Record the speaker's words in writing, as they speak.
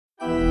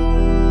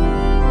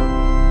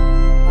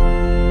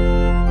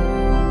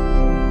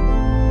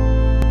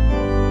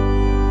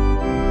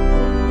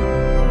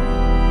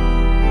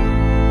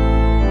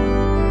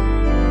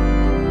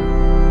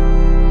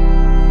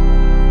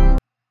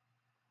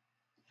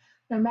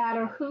No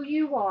matter who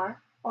you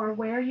are or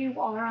where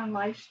you are on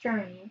life's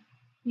journey,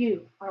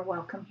 you are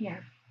welcome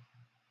here.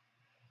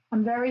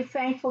 I'm very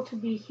thankful to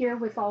be here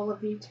with all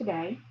of you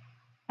today.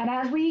 And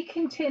as we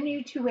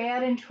continue to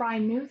add and try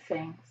new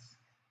things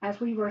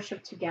as we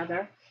worship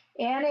together,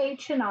 Ann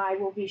H. and I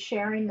will be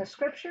sharing the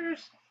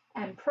scriptures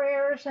and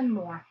prayers and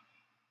more.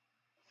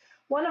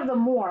 One of the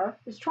more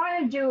is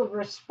trying to do a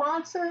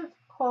responsive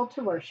call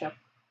to worship.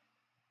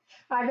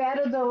 I've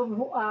added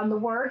the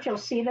words, you'll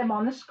see them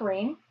on the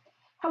screen.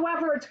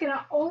 However, it's going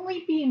to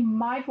only be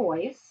my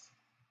voice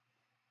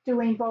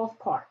doing both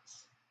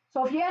parts.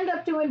 So if you end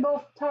up doing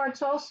both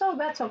parts also,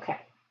 that's okay.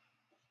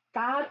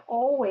 God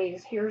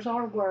always hears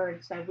our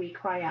words that we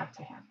cry out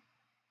to him.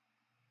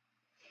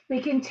 We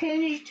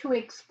continue to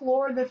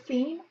explore the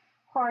theme,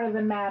 heart of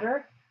the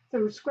matter,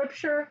 through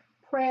scripture,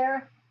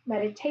 prayer,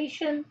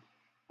 meditation,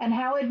 and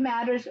how it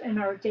matters in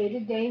our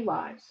day-to-day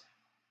lives.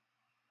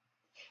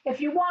 If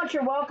you want,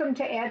 you're welcome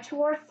to add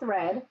to our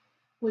thread.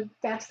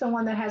 That's the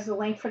one that has the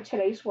link for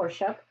today's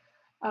worship.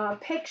 A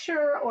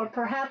picture or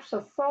perhaps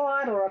a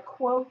thought or a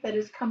quote that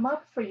has come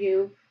up for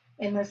you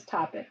in this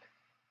topic.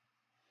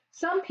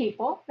 Some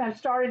people have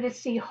started to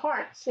see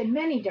hearts in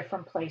many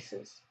different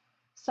places.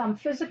 Some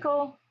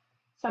physical,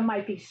 some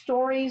might be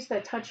stories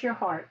that touch your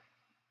heart.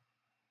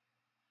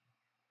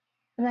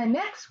 And then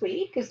next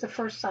week is the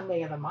first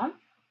Sunday of the month,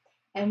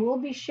 and we'll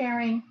be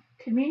sharing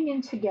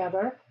communion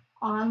together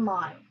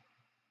online.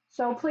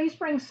 So please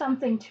bring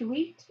something to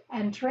eat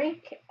and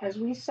drink as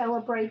we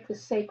celebrate the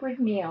sacred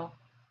meal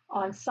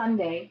on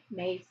Sunday,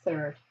 May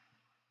 3rd.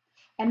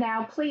 And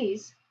now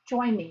please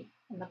join me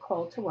in the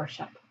call to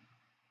worship.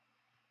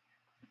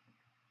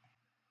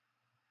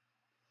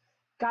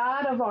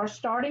 God of our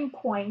starting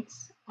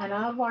points and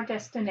of our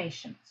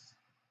destinations,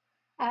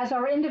 as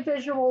our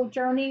individual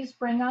journeys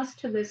bring us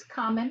to this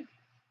common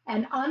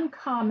and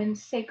uncommon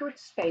sacred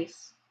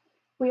space,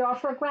 we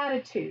offer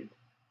gratitude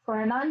for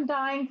an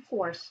undying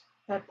force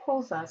that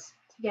pulls us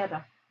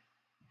together,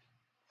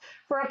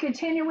 for a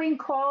continuing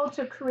call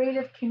to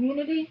creative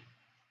community,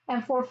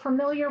 and for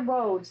familiar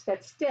roads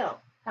that still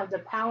have the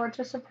power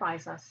to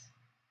surprise us.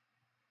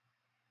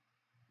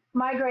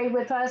 Migrate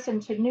with us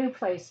into new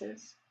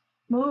places,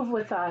 move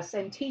with us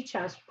and teach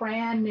us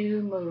brand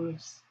new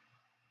moves.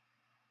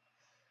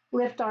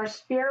 Lift our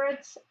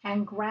spirits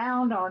and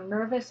ground our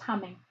nervous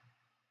humming.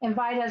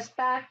 Invite us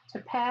back to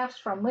paths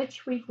from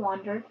which we've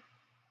wandered,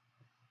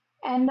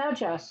 and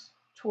nudge us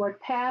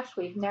toward paths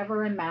we've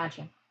never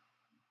imagined.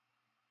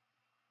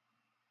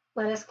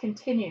 Let us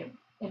continue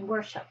in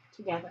worship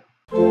together.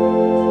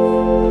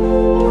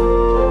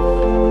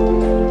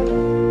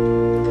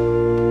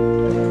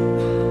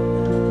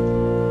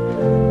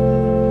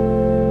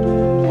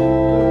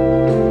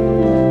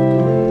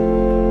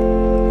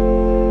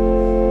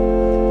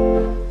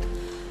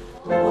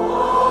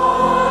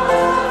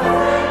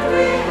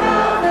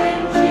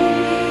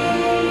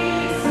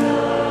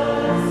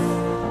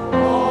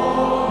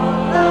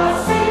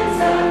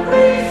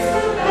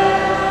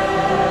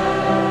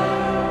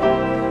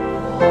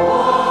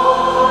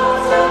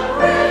 What a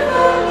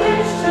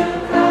privilege to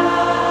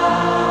come.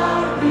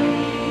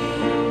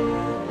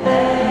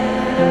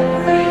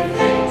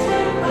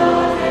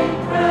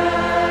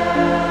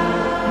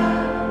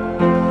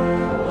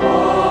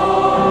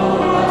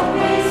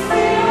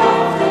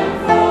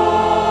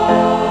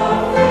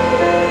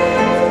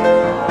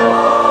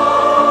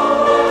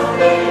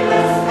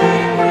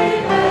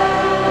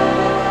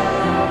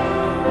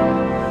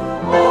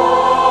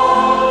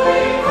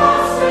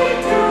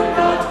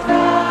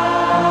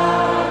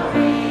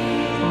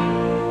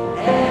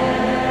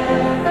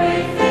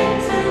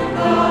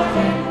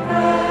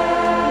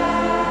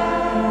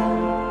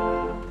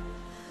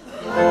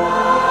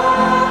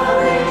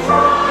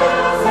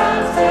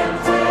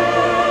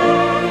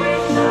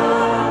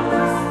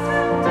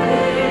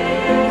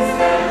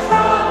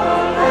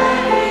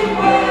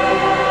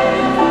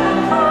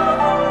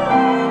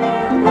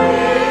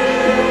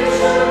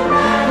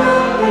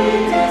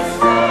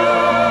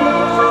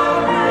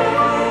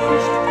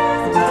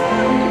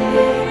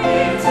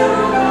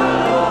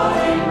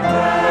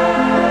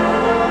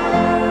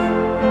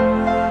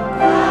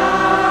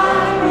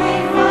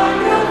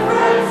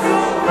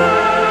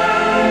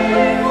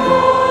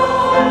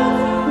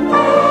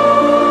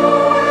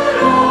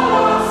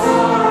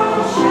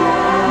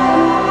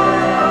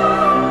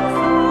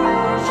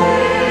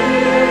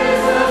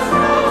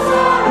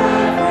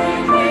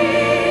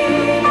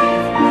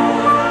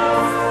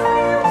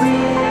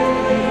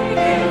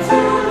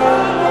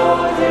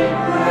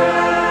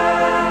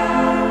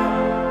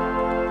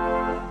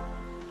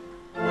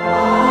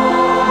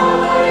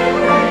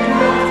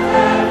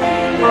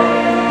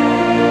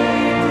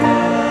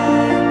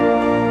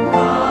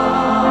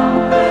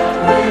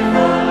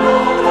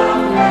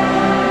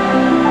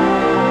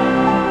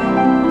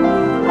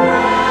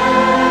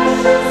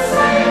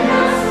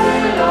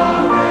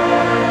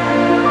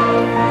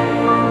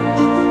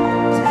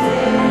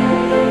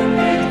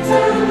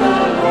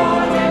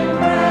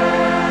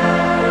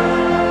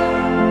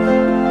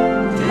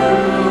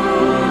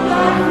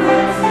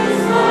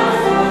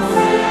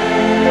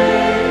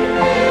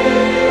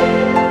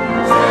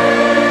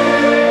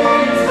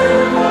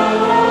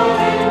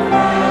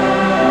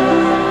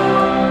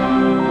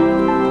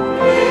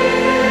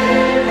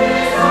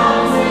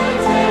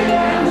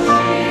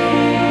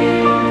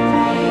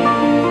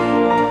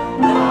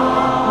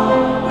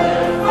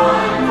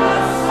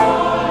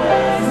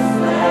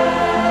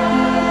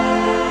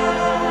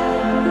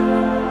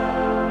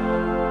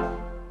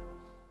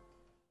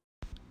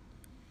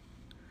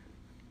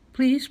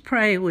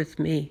 pray with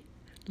me.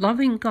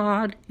 Loving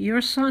God,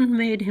 your Son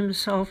made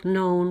himself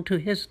known to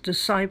his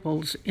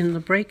disciples in the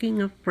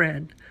breaking of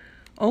bread.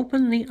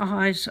 Open the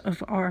eyes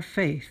of our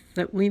faith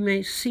that we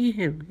may see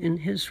him in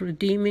his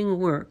redeeming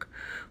work,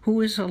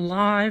 who is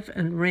alive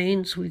and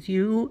reigns with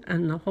you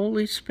and the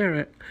Holy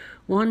Spirit,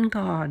 one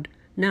God,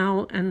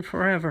 now and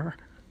forever.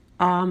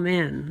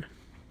 Amen.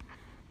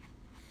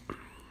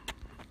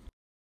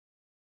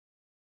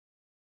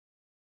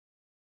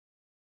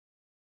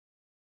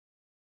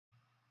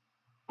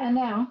 And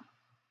now,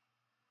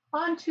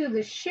 on to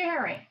the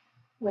sharing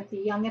with the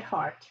young at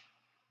heart.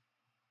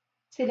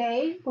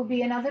 Today will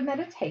be another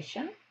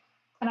meditation,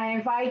 and I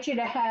invite you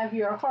to have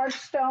your heart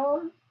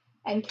stone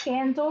and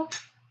candle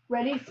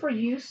ready for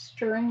use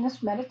during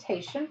this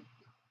meditation,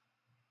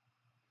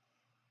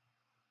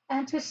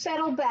 and to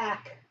settle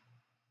back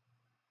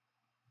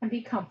and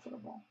be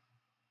comfortable.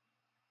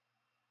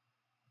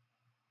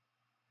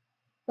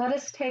 Let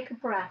us take a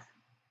breath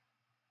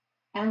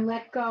and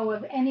let go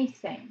of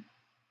anything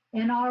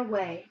in our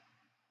way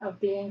of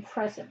being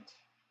present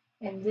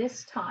in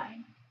this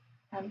time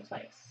and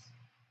place.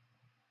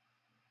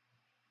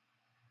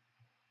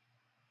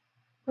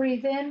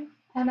 Breathe in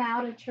and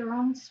out at your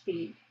own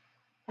speed,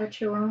 at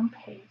your own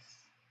pace.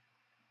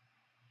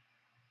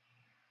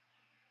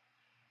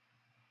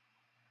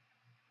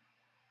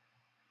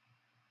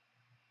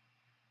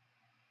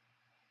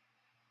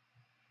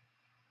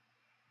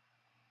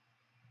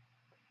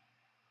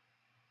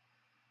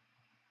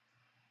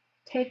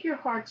 Take your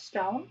heart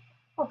stone,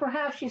 or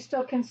perhaps you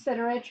still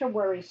consider it your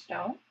worry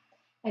stone,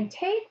 and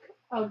take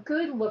a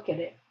good look at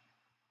it.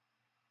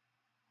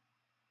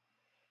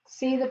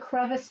 See the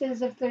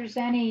crevices if there's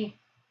any.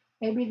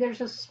 Maybe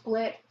there's a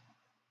split.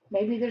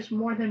 Maybe there's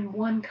more than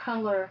one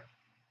color.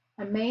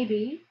 And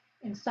maybe,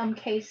 in some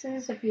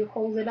cases, if you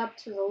hold it up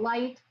to the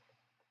light,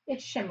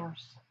 it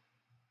shimmers.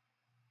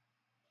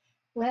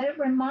 Let it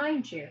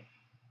remind you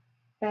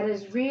that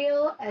as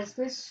real as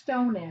this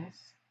stone is,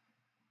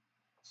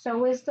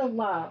 so is the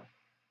love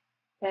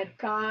that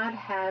God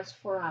has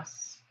for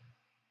us.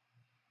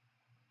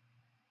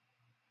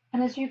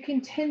 And as you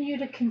continue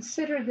to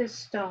consider this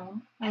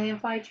stone, I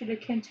invite you to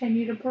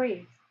continue to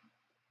breathe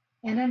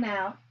in and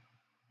out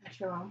at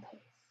your own pace.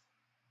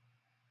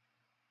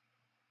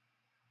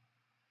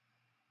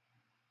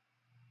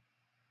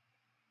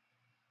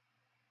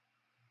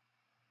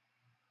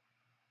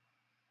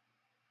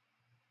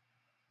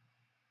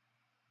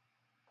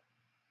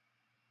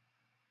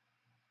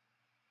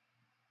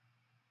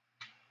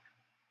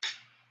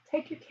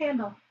 Take your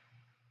candle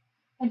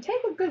and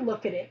take a good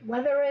look at it,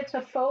 whether it's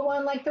a faux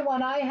one like the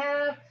one I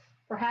have,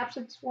 perhaps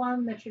it's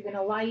one that you're going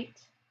to light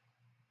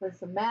with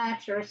a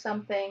match or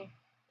something.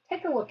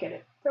 Take a look at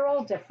it. They're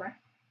all different.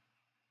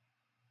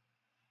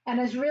 And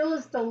as real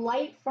as the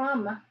light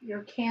from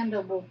your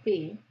candle will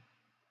be,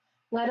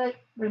 let it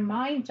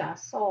remind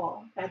us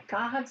all that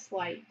God's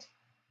light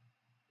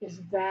is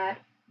that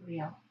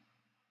real.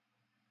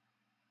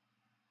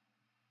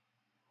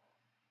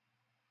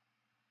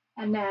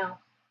 And now,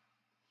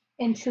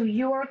 into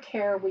your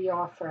care we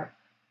offer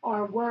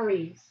our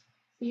worries,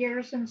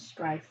 fears, and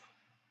strife.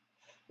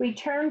 We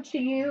turn to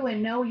you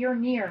and know you're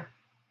near,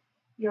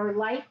 your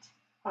light,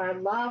 our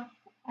love,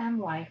 and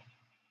life.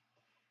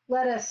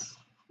 Let us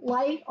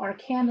light our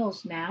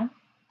candles now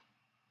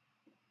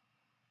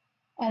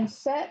and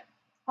set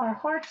our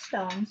heart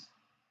stones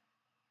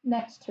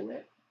next to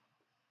it.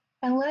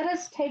 And let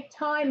us take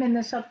time in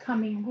this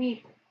upcoming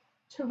week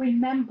to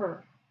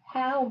remember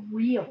how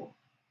real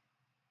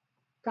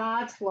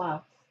God's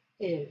love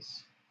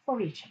is for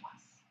each of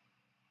us.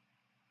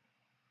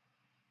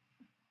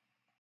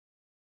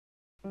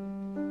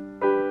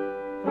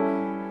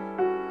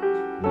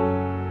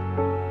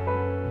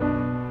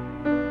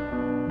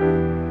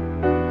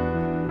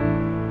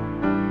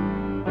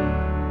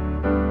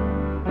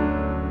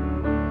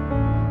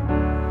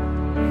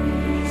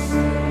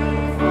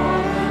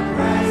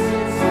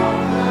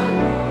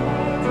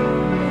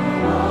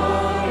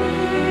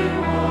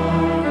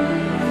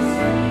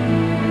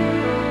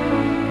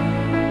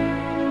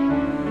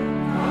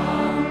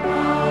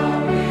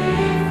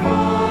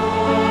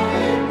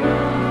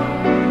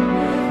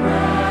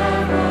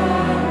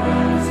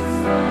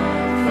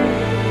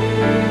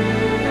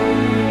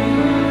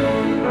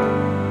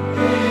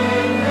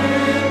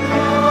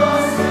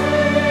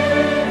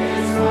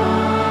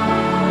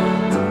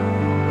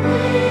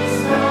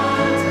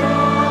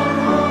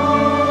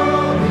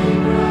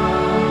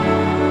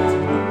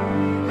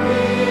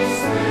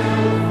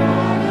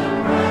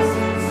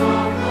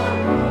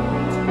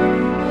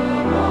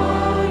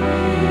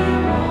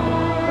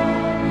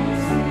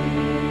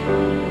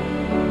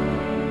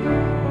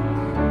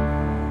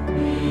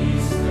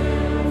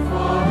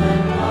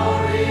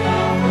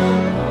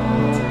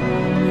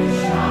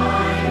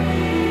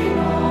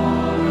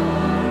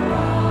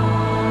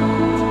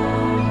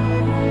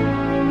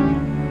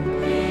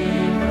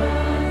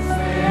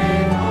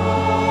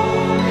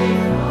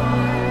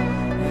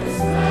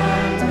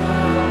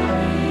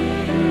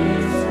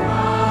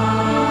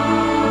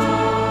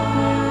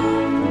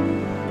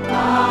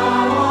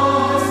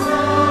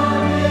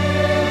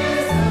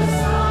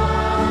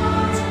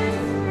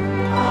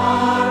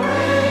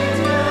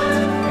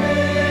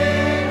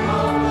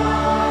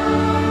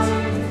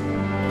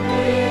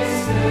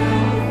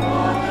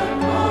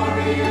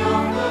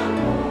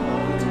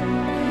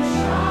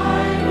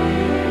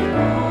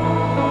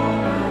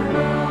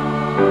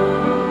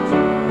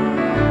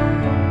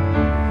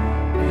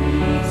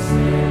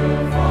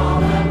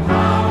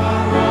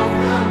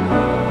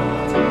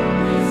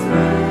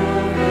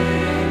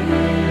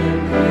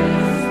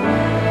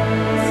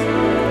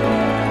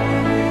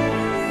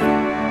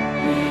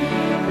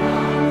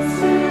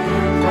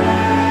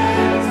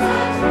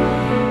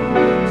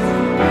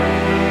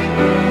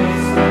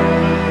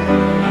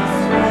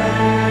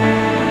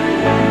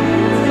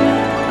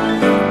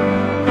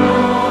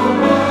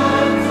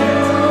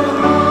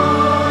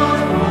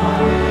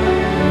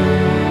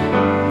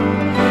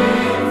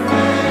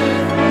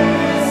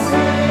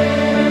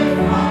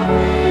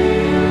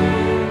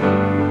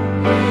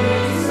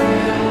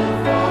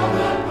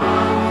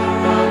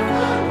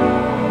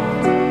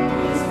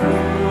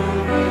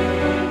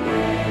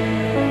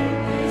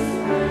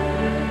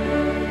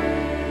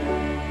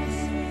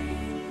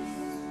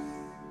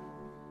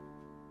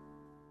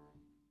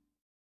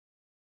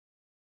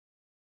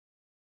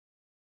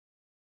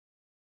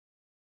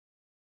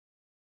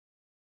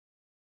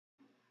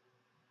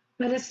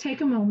 Let us take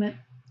a moment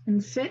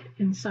and sit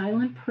in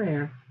silent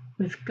prayer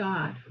with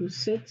God who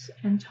sits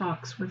and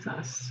talks with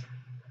us.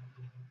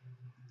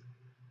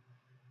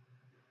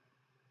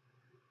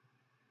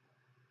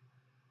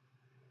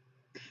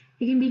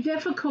 It can be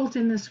difficult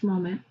in this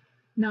moment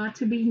not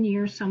to be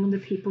near some of the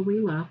people we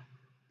love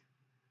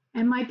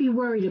and might be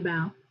worried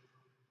about.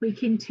 We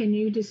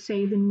continue to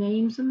say the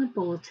names in the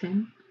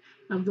bulletin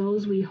of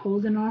those we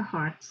hold in our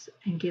hearts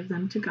and give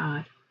them to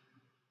God.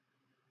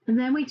 And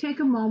then we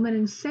take a moment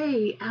and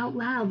say out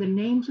loud the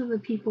names of the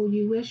people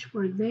you wish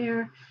were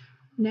there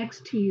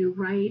next to you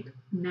right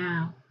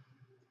now.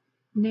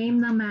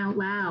 Name them out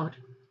loud.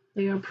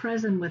 They are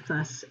present with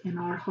us in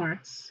our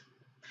hearts.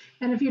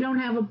 And if you don't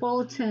have a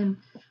bulletin,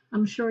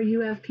 I'm sure you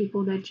have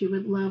people that you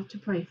would love to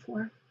pray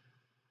for.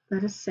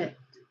 Let us sit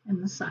in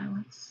the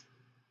silence.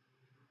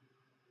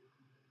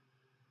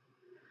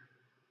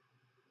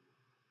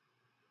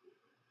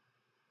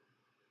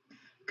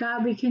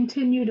 God, we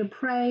continue to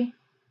pray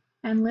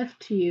and lift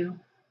to you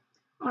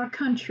our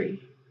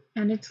country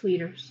and its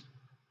leaders,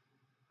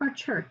 our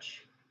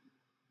church,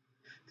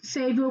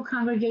 the Orient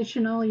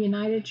Congregational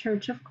United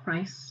Church of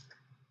Christ,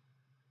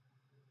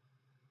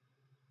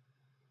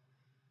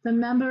 the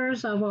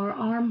members of our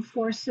armed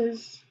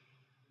forces,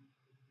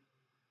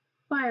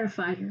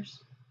 firefighters,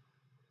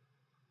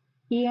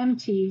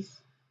 EMTs,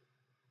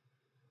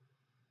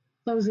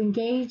 those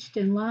engaged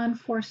in law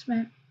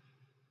enforcement,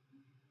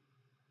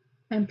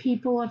 and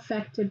people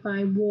affected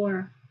by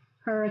war,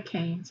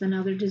 hurricanes, and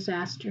other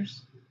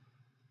disasters.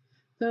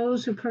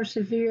 Those who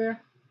persevere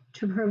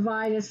to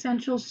provide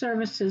essential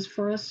services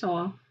for us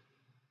all,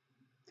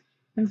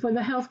 and for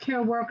the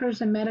healthcare workers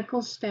and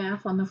medical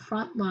staff on the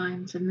front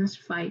lines in this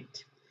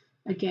fight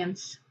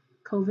against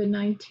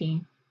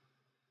COVID-19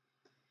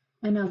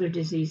 and other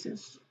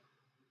diseases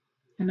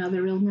and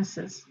other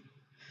illnesses.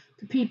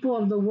 The people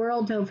of the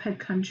world who have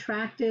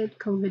contracted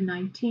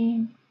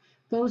COVID-19,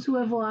 those who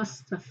have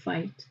lost the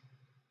fight,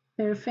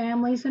 their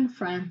families and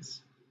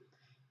friends,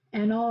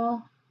 and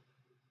all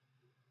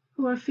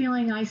who are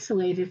feeling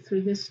isolated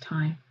through this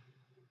time.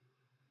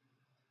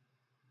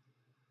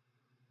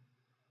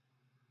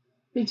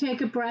 We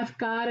take a breath,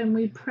 God, and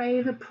we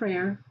pray the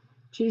prayer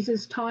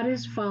Jesus taught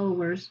his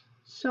followers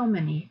so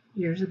many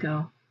years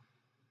ago.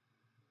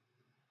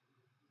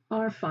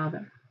 Our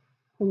Father,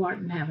 who art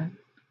in heaven,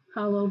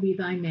 hallowed be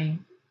thy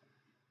name.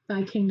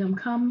 Thy kingdom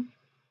come,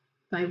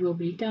 thy will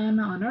be done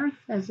on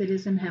earth as it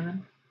is in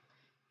heaven.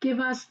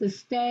 Give us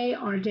this day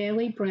our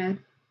daily bread,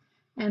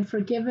 and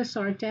forgive us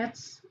our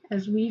debts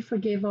as we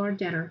forgive our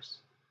debtors.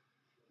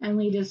 And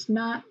lead us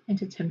not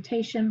into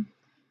temptation,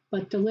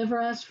 but deliver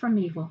us from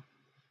evil.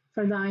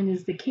 For thine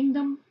is the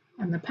kingdom,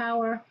 and the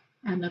power,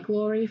 and the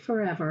glory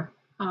forever.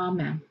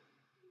 Amen.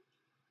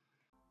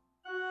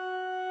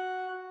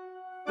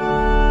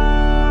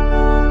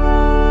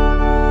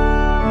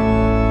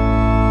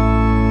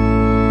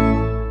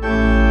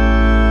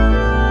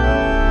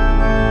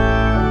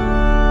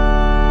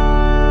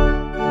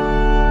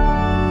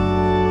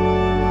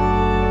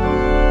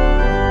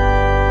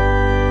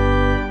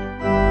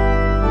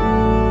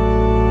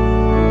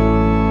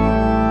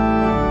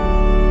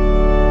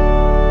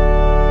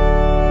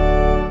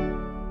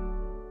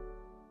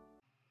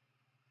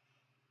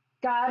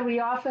 God, we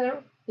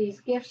offer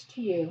these gifts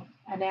to you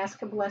and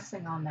ask a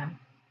blessing on them.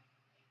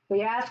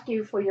 We ask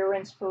you for your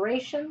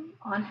inspiration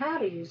on how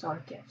to use our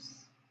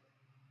gifts.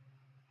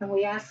 And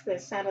we ask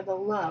this out of the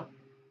love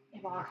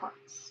in our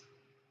hearts.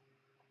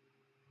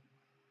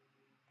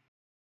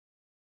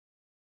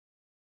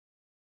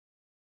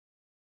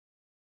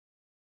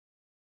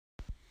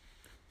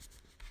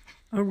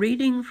 A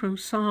reading from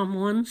Psalm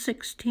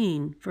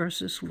 116,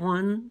 verses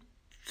 1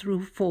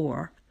 through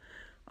 4.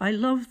 I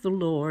love the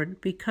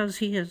Lord because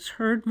he has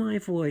heard my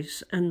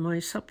voice and my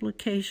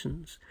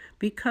supplications,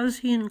 because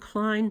he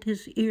inclined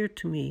his ear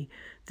to me.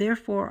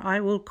 Therefore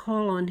I will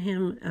call on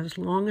him as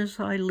long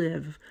as I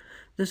live.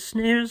 The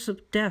snares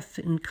of death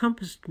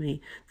encompassed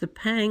me. The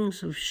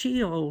pangs of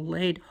Sheol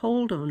laid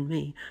hold on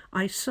me.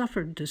 I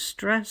suffered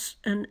distress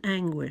and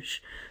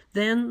anguish.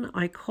 Then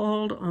I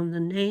called on the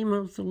name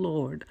of the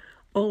Lord.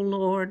 O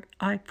Lord,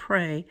 I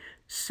pray,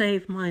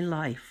 save my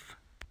life.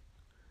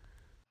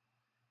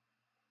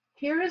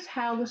 Here is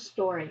how the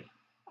story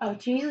of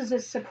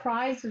Jesus'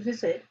 surprise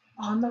visit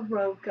on the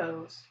road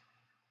goes.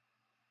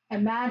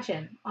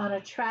 Imagine on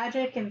a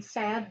tragic and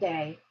sad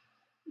day,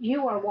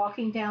 you are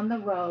walking down the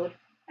road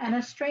and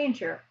a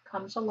stranger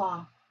comes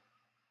along.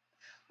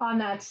 On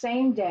that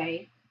same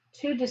day,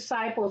 2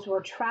 disciples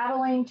were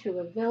traveling to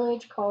a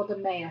village called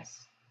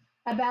Emmaus,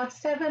 about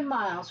 7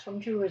 miles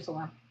from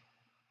Jerusalem.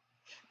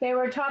 They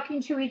were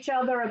talking to each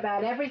other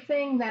about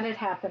everything that had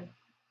happened.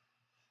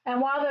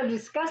 And while they're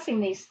discussing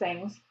these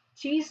things,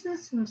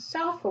 Jesus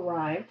himself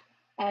arrived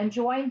and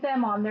joined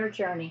them on their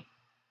journey.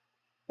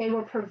 They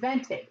were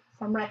prevented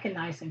from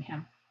recognizing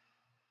him.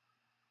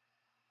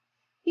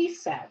 He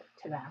said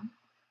to them,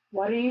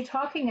 "What are you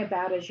talking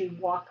about as you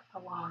walk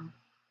along?"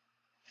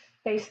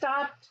 They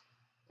stopped,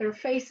 their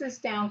faces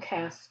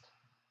downcast.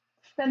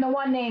 Then the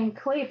one named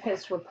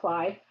Cleopas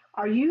replied,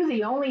 Are you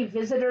the only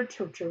visitor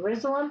to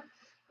Jerusalem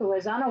who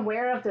is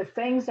unaware of the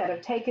things that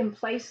have taken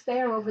place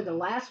there over the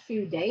last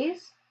few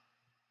days?"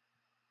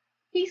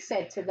 He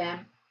said to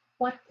them,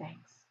 "What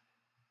things?"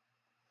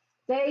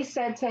 They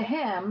said to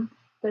him,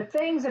 "The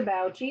things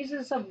about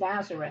Jesus of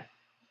Nazareth.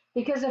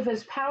 Because of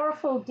his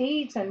powerful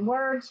deeds and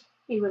words,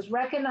 he was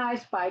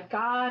recognized by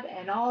God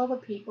and all the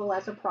people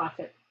as a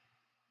prophet.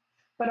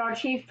 But our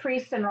chief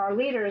priests and our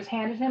leaders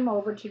handed him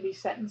over to be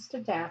sentenced to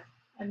death,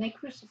 and they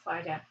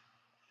crucified him.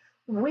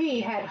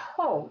 We had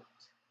hoped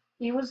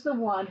he was the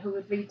one who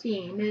would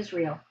redeem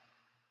Israel.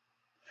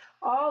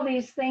 All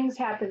these things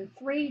happened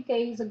 3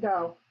 days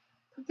ago,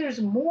 but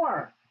there's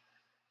more.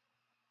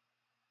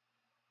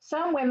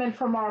 Some women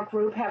from our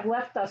group have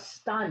left us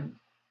stunned.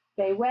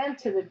 They went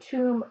to the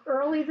tomb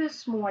early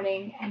this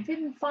morning and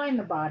didn't find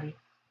the body.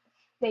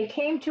 They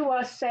came to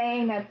us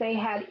saying that they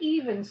had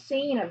even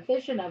seen a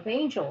vision of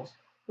angels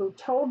who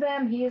told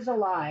them he is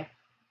alive.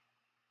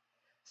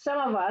 Some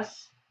of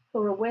those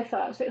who were with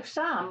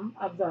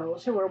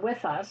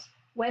us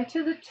went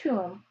to the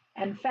tomb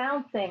and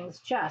found things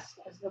just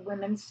as the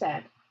women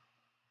said.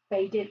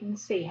 They didn't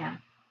see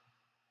him."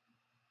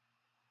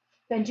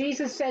 Then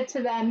Jesus said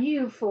to them,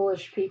 "You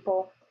foolish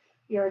people,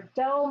 your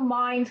dull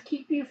minds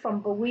keep you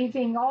from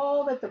believing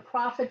all that the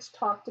prophets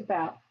talked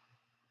about.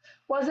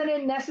 Wasn't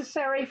it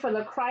necessary for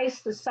the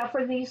Christ to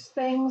suffer these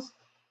things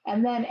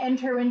and then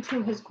enter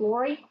into his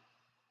glory?"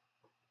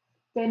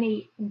 Then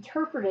he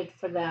interpreted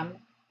for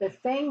them the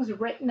things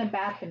written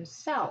about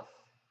himself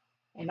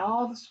in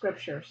all the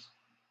scriptures,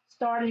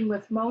 starting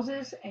with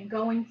Moses and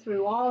going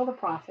through all the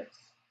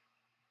prophets.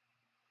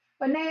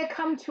 When they had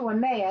come to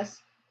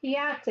Emmaus, he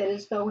acted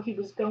as though he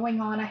was going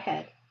on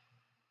ahead.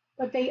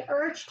 But they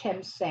urged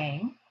him,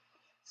 saying,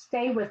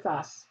 "Stay with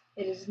us.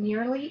 It is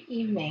nearly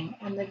evening,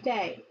 and the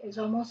day is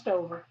almost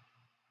over."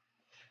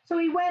 So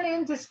he went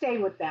in to stay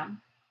with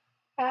them.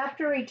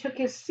 After he took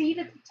his seat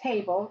at the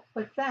table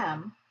with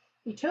them,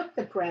 he took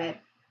the bread,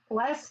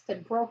 blessed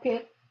and broke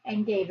it,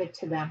 and gave it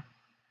to them.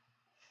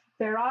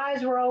 Their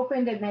eyes were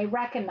opened, and they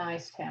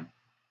recognized him,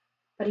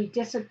 but he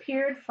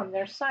disappeared from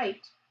their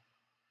sight.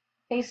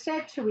 They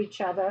said to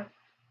each other,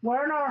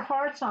 "Weren't our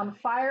hearts on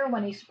fire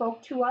when he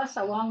spoke to us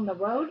along the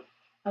road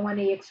and when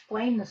he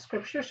explained the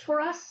scriptures for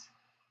us?"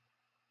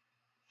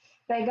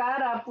 They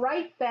got up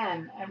right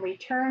then and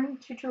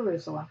returned to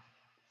Jerusalem.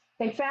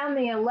 They found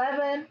the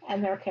 11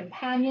 and their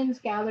companions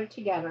gathered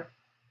together.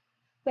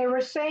 They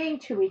were saying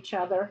to each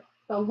other,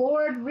 "The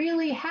Lord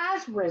really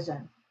has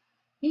risen.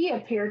 He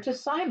appeared to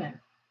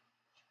Simon."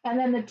 And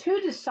then the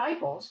 2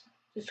 disciples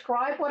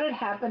described what had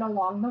happened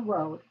along the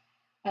road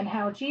and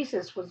how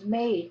Jesus was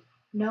made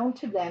known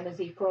to them as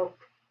he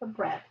broke the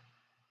bread.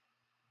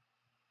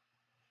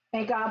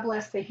 May God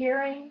bless the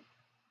hearing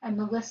and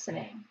the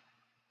listening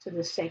to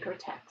the sacred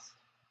text.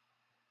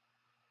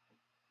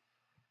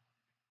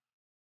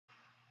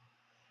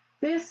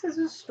 This is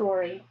a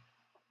story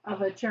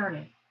of a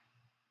journey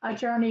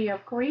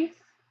of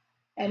grief,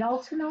 and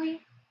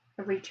ultimately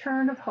the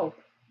return of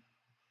hope.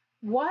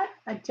 What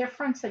a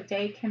difference a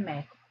day can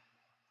make.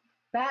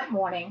 That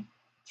morning,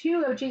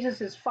 2 of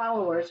Jesus'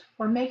 followers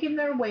were making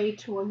their way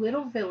to a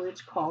little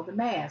village called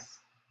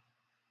Emmaus.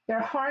 Their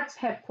hearts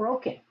had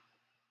broken.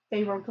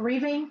 They were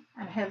grieving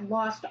and had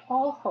lost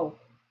all hope.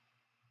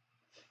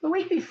 The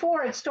week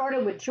before, it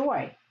started with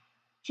joy.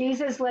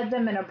 Jesus led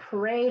them in a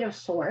parade of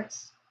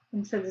sorts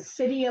into the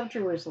city of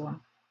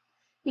Jerusalem.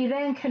 He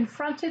then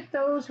confronted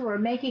those who were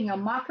making a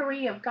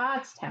mockery of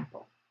God's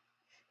temple.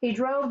 He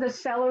drove the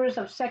sellers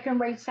of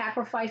second-rate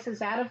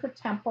sacrifices out of the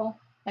temple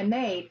and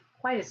made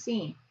quite a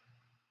scene.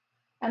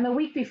 And the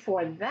week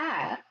before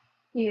that,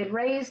 he had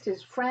raised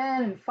his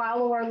friend and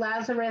follower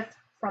Lazarus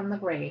from the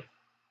grave.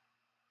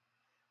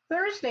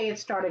 Thursday had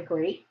started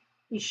great.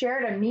 He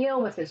shared a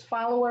meal with his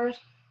followers,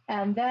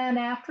 and then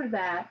after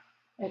that,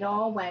 it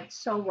all went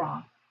so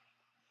wrong.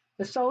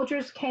 The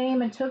soldiers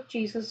came and took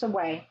Jesus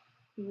away.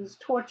 He was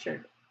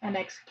tortured and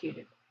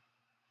executed.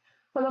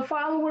 For the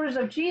followers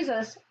of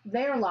Jesus,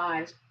 their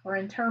lives were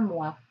in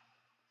turmoil.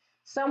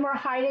 Some were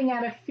hiding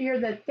out of fear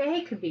that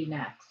they could be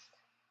next.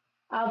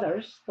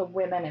 Others, the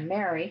women and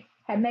Mary,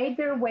 had made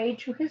their way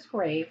to his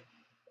grave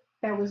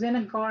that was in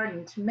a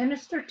garden to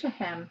minister to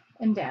him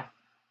in death.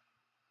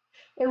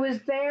 It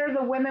was there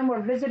the women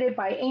were visited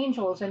by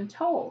angels and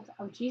told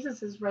of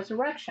Jesus'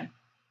 resurrection.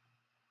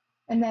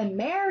 And then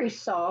Mary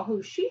saw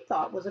who she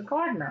thought was a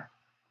gardener.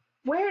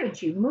 "Where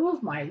did you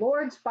move my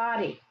Lord's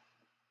body?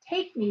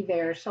 Take me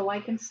there so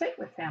I can sit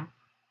with him."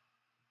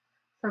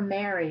 For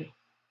Mary,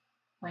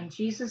 when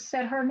Jesus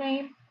said her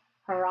name,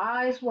 her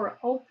eyes were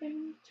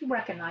open to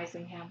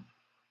recognizing him.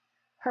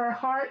 Her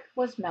heart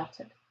was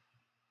melted.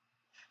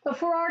 But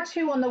for our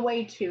 2 on the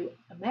way to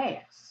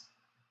Emmaus,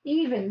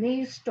 even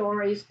these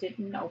stories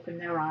didn't open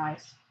their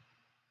eyes.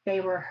 They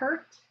were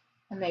hurt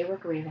and they were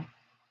grieving.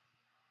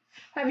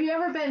 Have you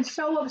ever been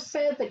so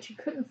upset that you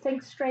couldn't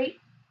think straight,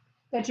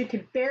 that you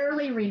could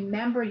barely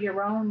remember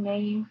your own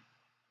name?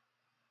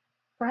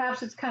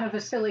 Perhaps it's kind of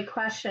a silly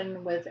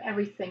question with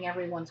everything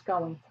everyone's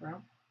going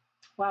through.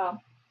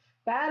 Well,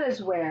 that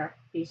is where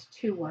these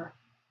 2 were.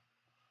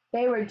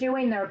 They were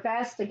doing their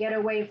best to get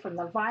away from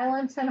the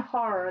violence and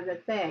horror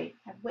that they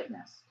had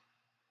witnessed.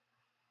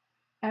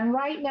 And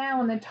right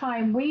now, in the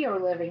time we are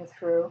living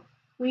through,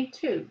 we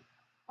too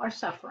are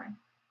suffering.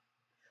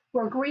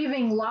 We're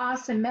grieving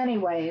loss in many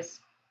ways,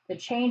 the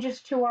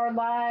changes to our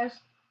lives,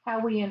 how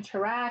we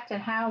interact,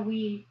 and how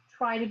we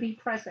try to be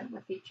present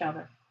with each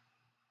other.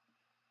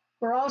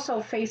 We're also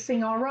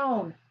facing our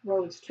own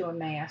roads to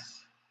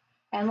Emmaus.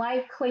 And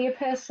like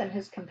Cleopas and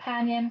his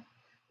companion,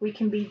 we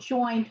can be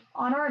joined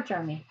on our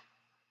journey.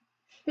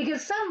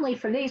 Because suddenly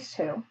for these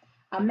two,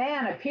 a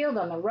man appeared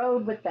on the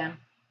road with them.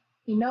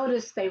 He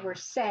noticed they were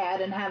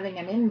sad and having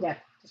an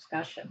in-depth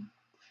discussion.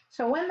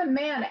 So when the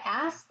man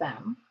asked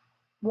them,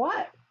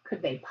 what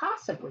could they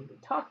possibly be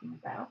talking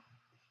about?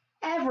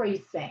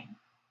 Everything.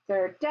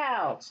 Their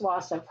doubts,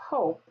 loss of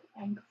hope,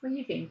 and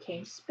grieving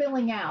came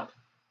spilling out.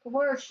 The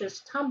words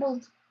just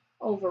tumbled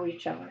over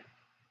each other.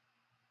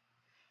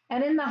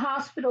 And in the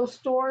hospital,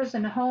 stores,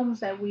 and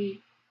homes that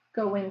we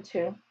go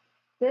into,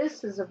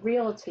 this is a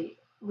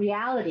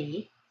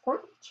reality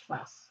for each of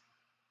us.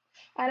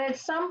 And at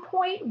some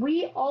point,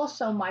 we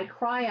also might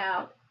cry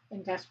out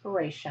in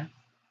desperation,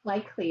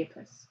 like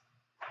Cleopas.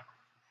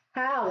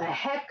 How the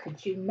heck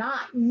could you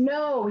not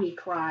know? He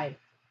cried.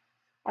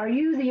 Are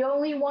you the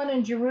only one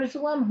in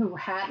Jerusalem who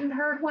hadn't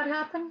heard what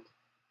happened?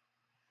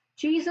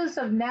 Jesus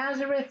of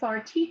Nazareth, our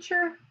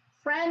teacher,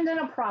 friend, and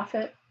a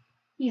prophet,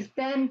 he's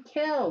been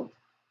killed.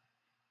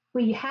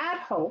 We had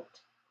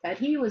hoped that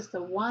he was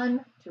the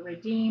one to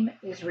redeem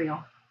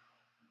Israel.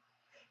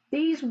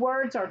 These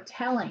words are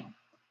telling.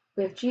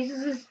 With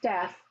Jesus'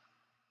 death,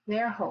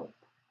 their hope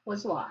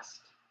was lost.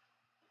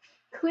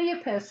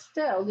 Cleopas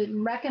still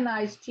didn't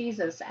recognize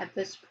Jesus at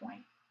this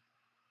point.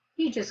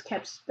 He just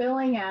kept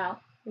spilling out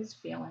his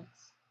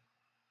feelings.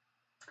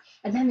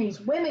 And then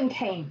these women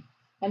came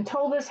and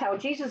told us how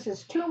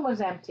Jesus' tomb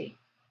was empty.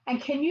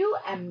 And can you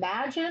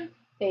imagine?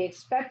 They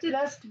expected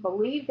us to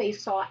believe they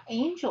saw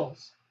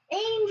angels,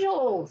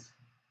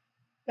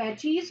 that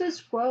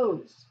Jesus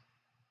rose.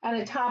 And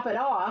to top it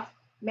off,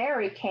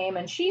 Mary came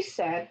and she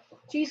said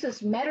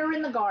Jesus met her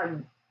in the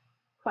garden.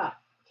 Well,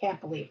 can't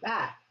believe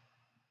that.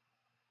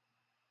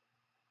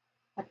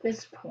 At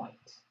this point,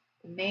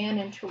 the man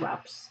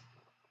interrupts.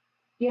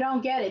 You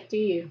don't get it, do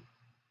you?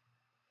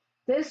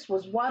 This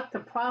was what the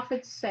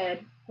prophet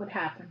said would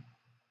happen.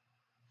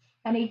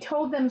 And he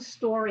told them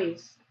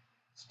stories,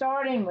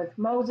 starting with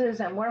Moses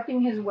and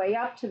working his way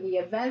up to the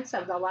events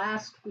of the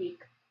last week.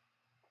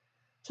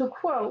 To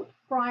quote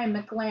Brian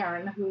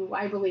McLaren, who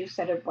I believe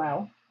said it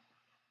well,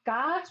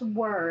 God's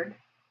word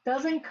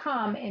doesn't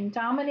come in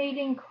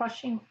dominating,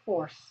 crushing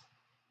force.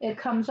 It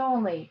comes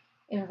only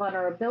in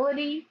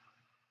vulnerability,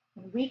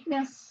 in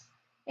weakness,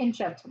 in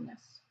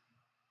gentleness.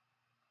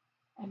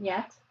 And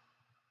yet,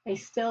 they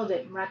still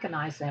didn't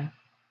recognize him.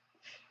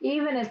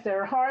 Even as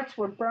their hearts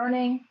were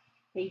burning,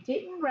 they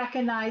didn't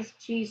recognize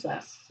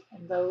Jesus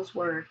in those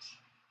words.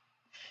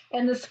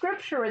 In the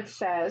scripture, it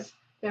says,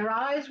 their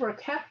eyes were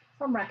kept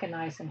from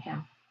recognizing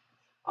him.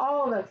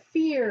 All the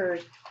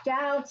fears,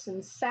 doubts,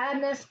 and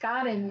sadness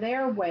got in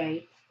their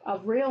way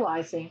of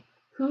realizing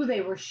who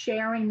they were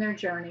sharing their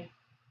journey.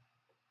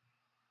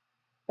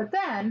 But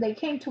then they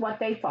came to what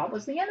they thought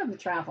was the end of the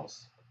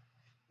travels.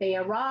 They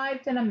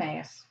arrived in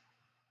Emmaus.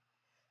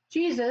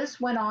 Jesus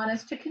went on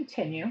as to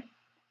continue,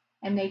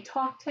 and they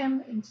talked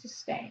him into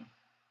staying.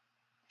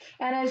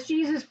 And as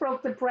Jesus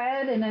broke the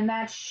bread and in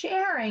that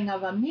sharing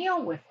of a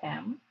meal with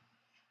him,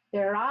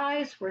 their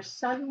eyes were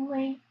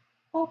suddenly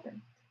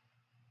opened.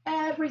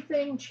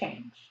 Everything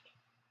changed.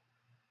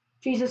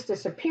 Jesus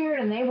disappeared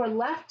and they were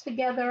left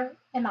together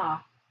in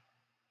awe.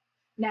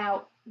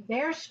 Now,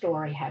 their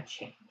story had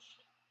changed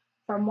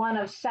from one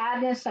of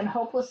sadness and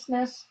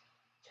hopelessness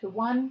to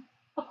one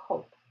of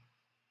hope.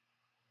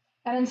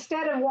 And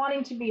instead of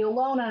wanting to be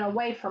alone and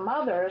away from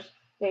others,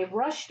 they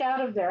rushed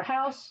out of their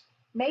house,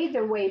 made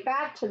their way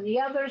back to the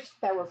others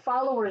that were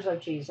followers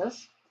of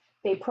Jesus.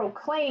 They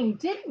proclaimed,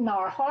 didn't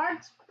our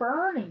hearts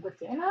burn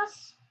within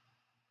us?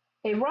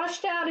 They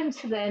rushed out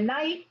into the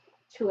night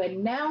to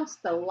announce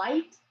the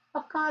light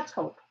of God's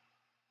hope.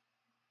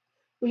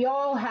 We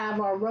all have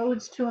our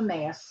roads to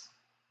Emmaus.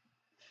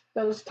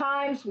 Those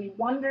times we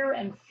wonder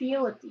and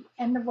feel at the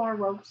end of our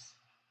ropes.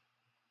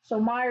 So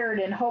mired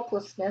in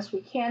hopelessness,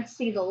 we can't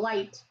see the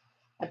light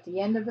at the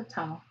end of the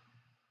tunnel.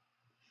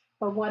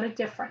 But what a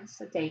difference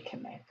a day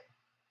can make.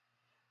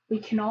 We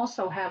can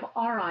also have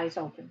our eyes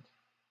opened.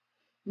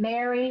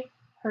 Mary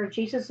heard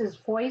Jesus'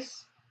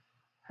 voice,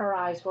 her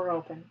eyes were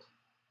opened.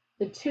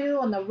 The two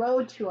on the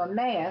road to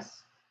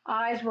Emmaus,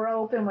 eyes were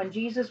open when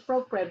Jesus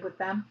broke bread with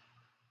them.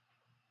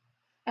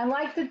 And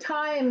like the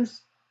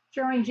times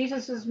during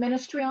Jesus'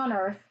 ministry on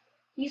earth,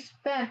 he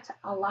spent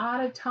a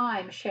lot of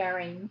time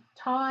sharing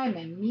time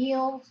and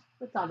meals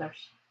with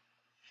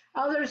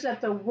others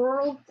that the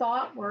world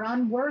thought were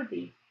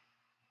unworthy.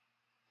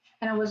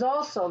 And it was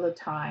also the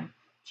time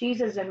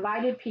Jesus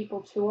invited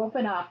people to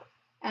open up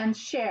and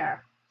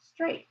share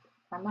straight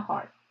from the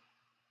heart,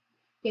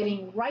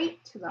 getting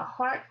right to the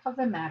heart of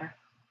the matter.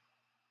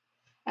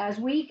 As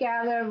we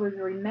gather, we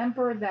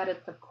remember that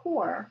at the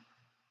core,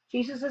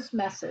 Jesus'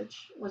 message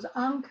was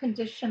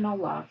unconditional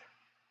love,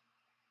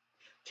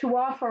 to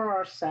offer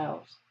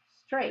ourselves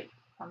straight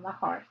from the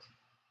heart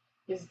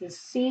is the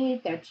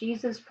seed that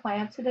Jesus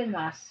planted in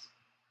us,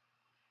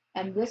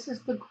 and this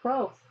is the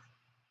growth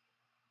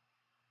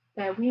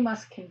that we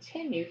must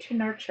continue to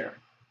nurture.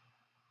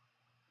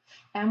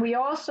 And we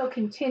also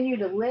continue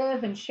to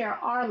live and share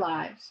our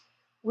lives.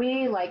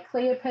 We, like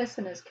Cleopas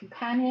and his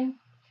companion,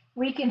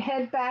 we can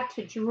head back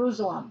to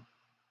Jerusalem,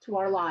 to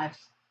our lives,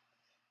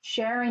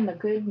 sharing the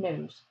good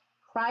news.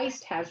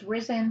 Christ has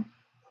risen.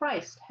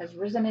 Christ has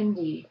risen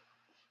indeed,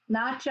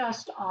 not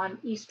just on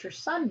Easter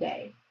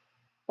Sunday,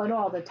 but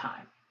all the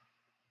time.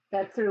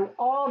 That through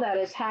all that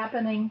is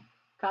happening,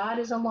 God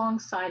is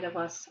alongside of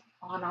us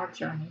on our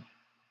journey.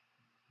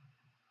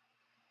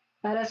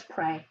 Let us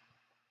pray.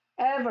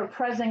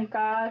 Ever-present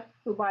God,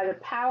 who by the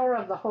power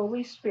of the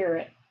Holy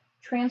Spirit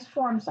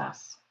transforms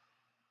us.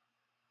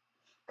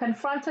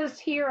 Confront us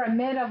here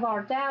amid of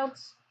our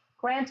doubts.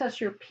 Grant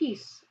us your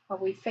peace while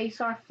we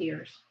face our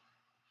fears.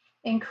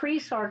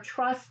 Increase our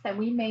trust that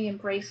we may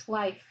embrace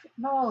life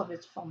in all of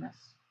its fullness.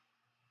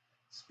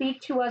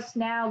 Speak to us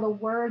now the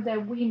word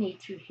that we need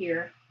to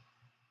hear,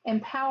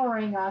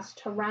 empowering us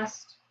to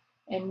rest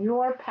in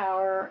your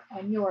power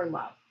and your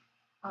love.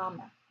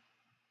 Amen.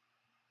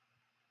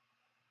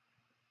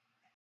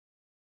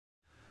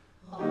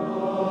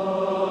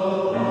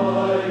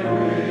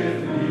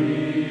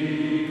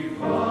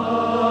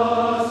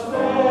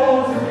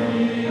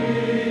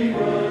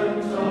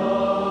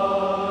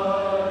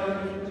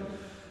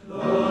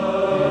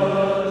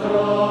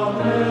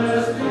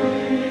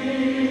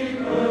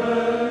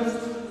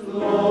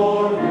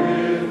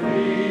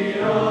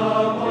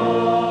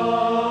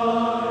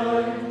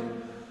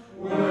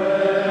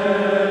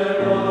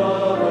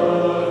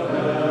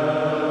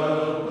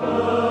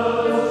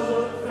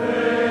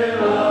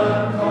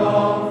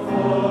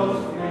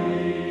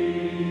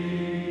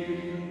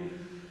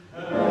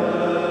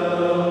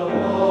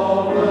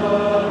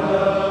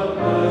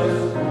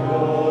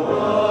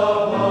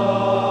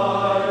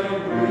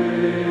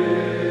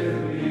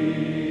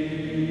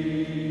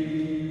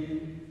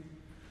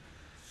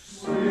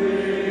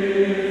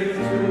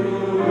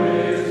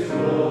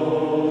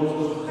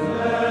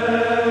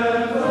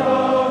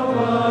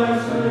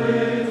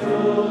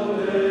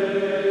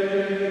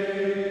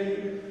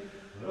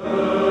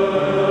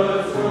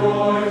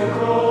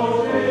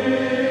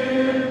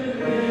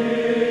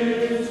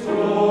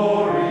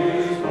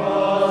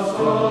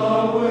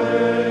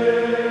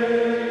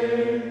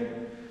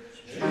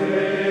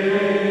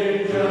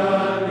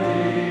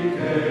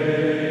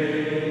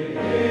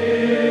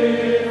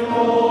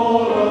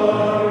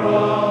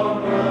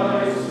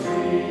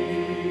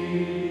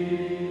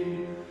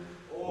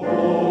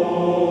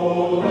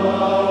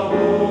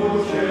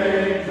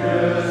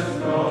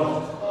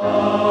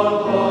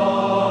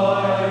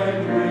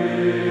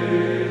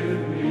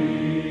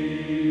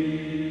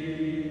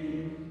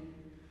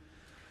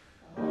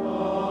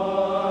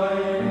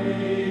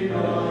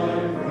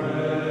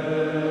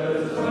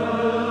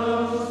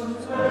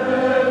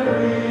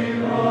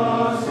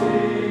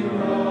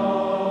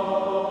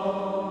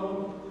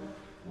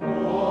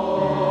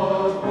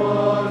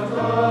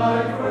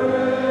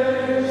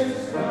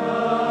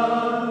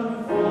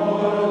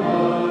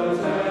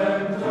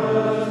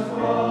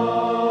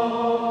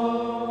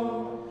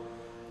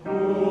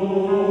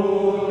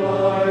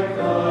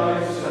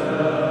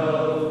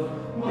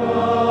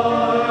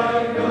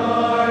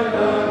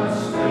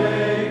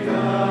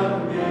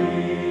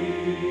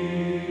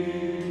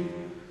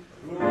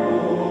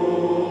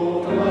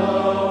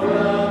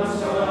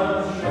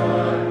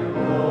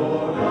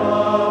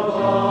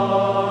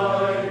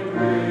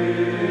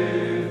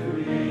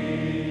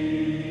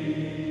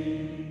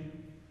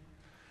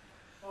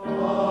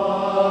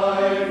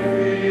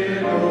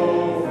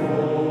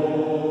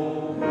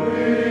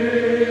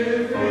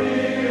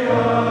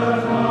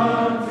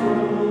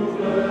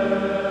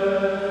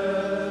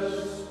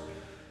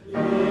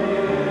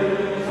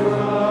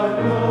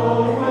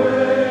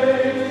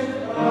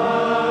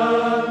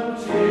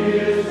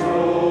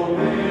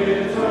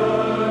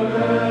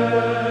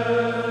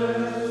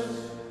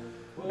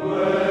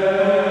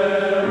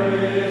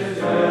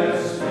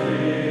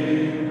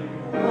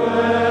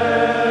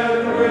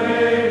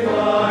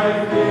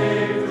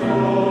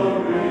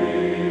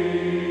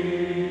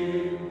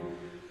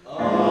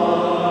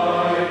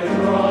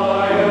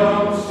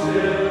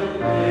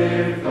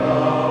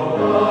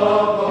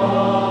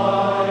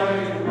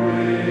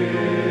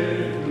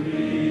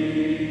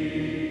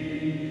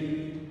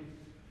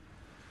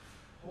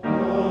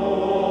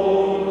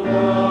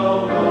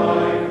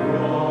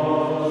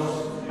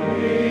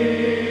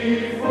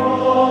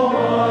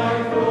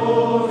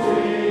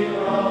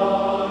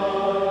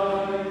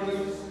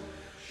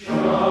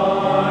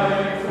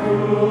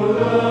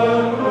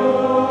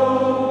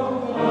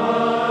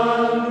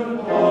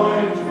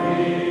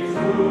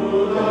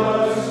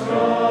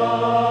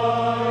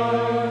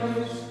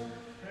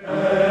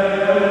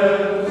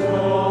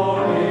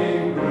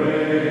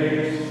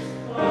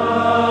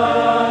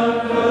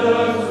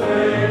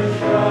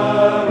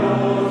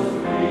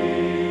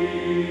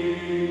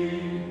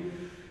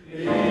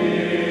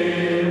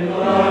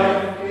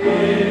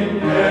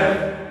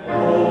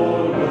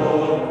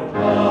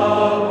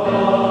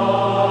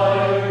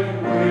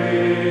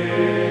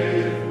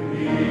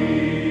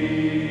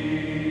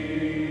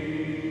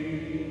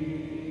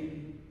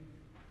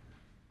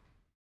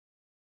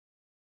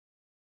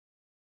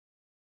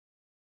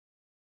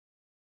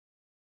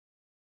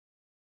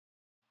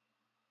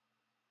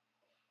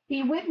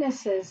 Be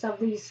witnesses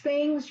of these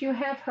things you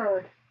have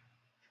heard.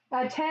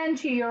 Attend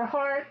to your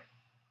heart,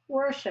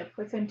 worship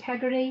with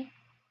integrity,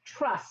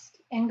 trust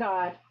in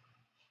God.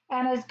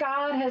 And as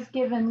God has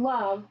given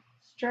love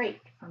straight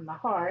from the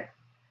heart,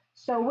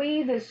 so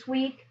we this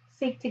week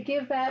seek to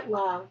give that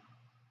love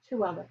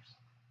to others.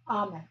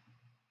 Amen.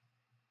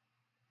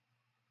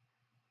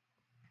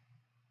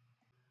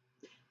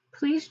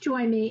 Please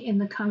join me in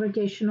the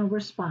congregational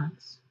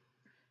response.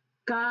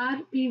 God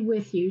be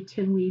with you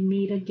till we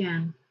meet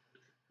again.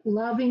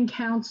 Loving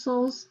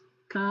counsels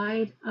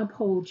guide,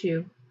 uphold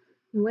you.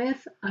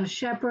 With a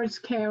shepherd's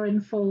care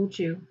enfold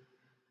you.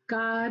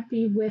 God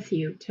be with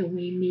you till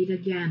we meet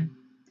again.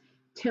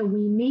 Till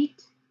we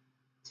meet,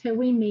 till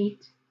we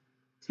meet,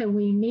 till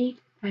we meet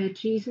at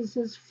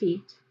Jesus'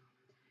 feet.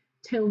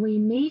 Till we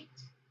meet,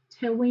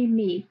 till we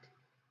meet.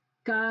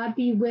 God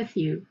be with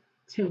you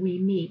till we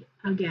meet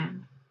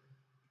again.